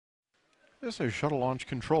This is Shuttle Launch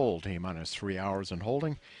Control, T-minus 3 hours and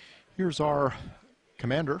holding. Here's our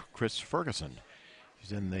commander, Chris Ferguson.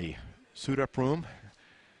 He's in the suit-up room.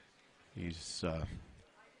 He's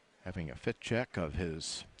having a fit check of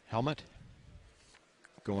his helmet.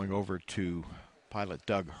 Going over to pilot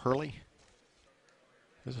Doug Hurley.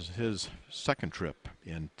 This is his second trip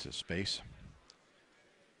into space.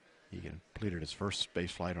 He completed his first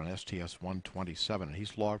space flight on STS-127, and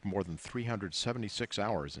he's logged more than 376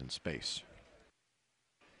 hours in space.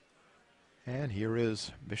 And here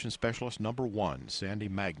is Mission Specialist number 1, Sandy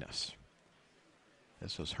Magnus.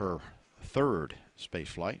 This is her third space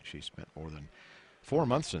flight. She spent more than 4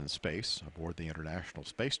 months in space aboard the International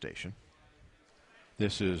Space Station.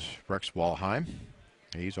 This is Rex Walheim.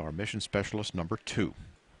 He's our Mission Specialist number 2.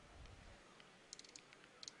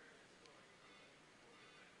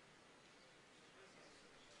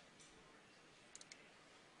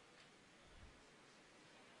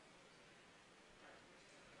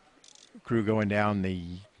 Crew going down the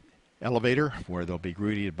elevator where they'll be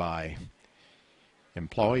greeted by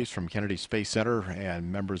employees from Kennedy Space Center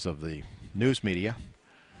and members of the news media.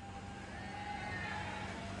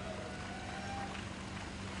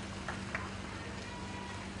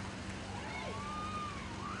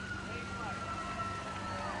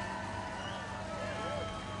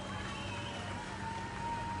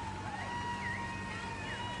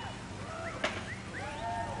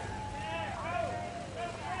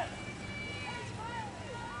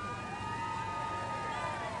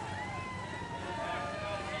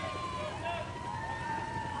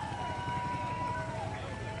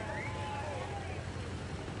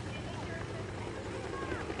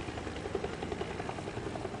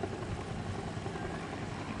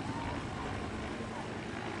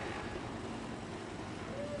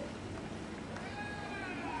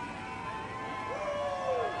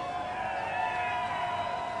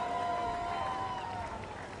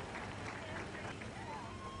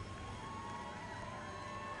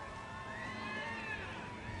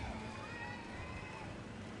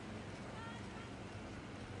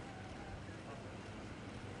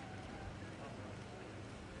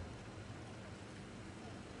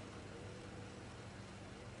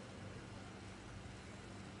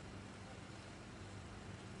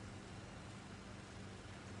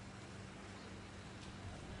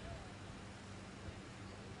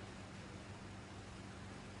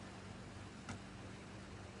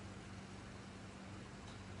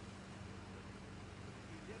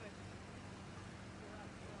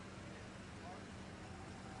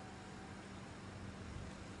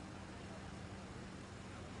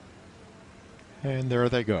 And there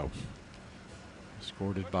they go,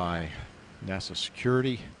 escorted by NASA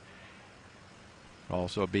security.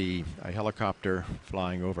 Also be a helicopter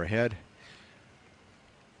flying overhead.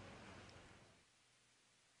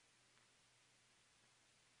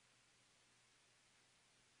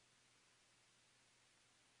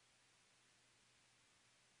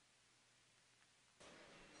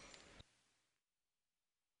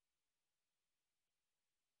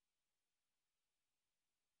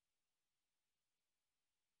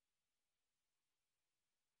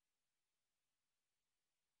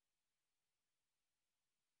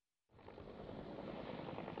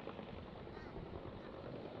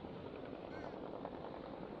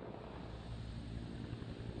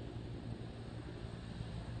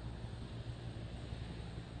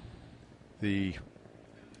 The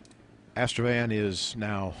Astrovan is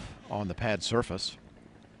now on the pad surface.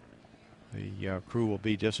 The crew will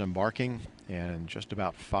be disembarking, and in just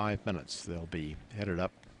about 5 minutes they'll be headed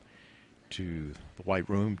up to the White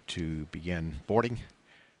Room to begin boarding.